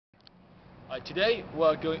Today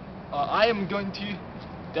I am going to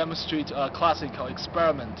demonstrate a classical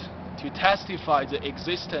experiment to testify the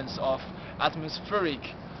existence of atmospheric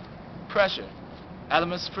pressure.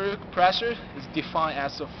 Atmospheric pressure is defined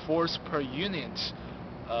as the force per unit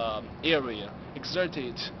area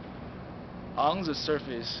exerted on the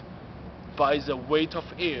surface by the weight of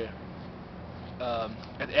air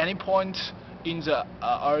at any point in the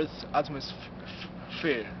Earth's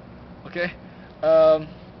atmosphere. Okay.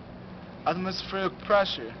 Atmospheric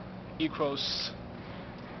pressure equals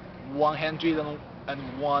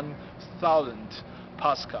 101,000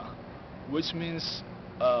 Pascal, which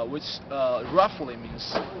roughly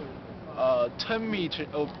means 10 meter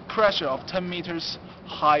pressure of 10 meters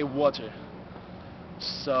high water.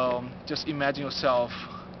 So just imagine yourself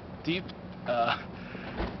deep,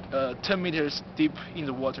 10 meters deep in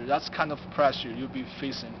the water. That's kind of pressure you'll be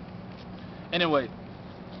facing. Anyway,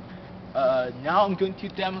 now I'm going to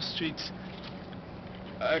demonstrate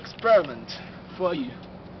an experiment for you,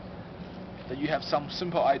 that you have some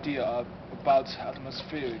simple idea about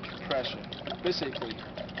atmospheric pressure. Basically,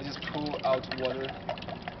 I just pour out water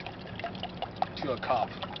to a cup.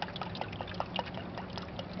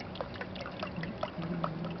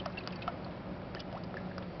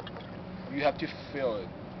 You have to fill it.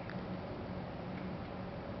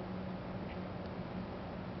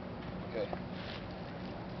 Okay.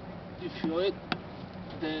 You fill it,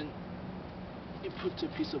 then you put a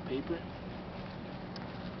piece of paper.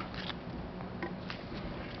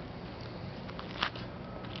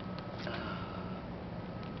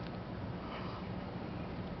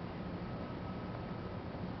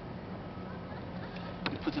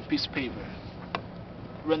 You put a piece of paper,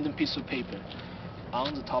 random piece of paper,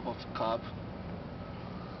 on the top of the cup.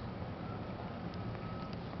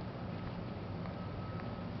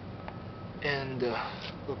 And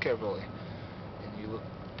look carefully. And you look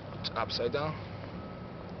upside down.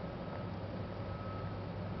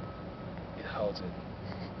 It holds it.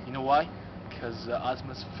 You know why? Because the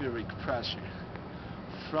atmospheric pressure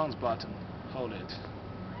from the bottom hold it.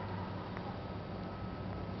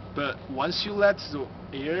 But once you let the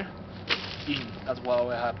air in, that's what will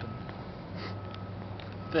happen.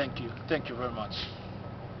 Thank you very much.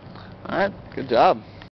 Alright, good job.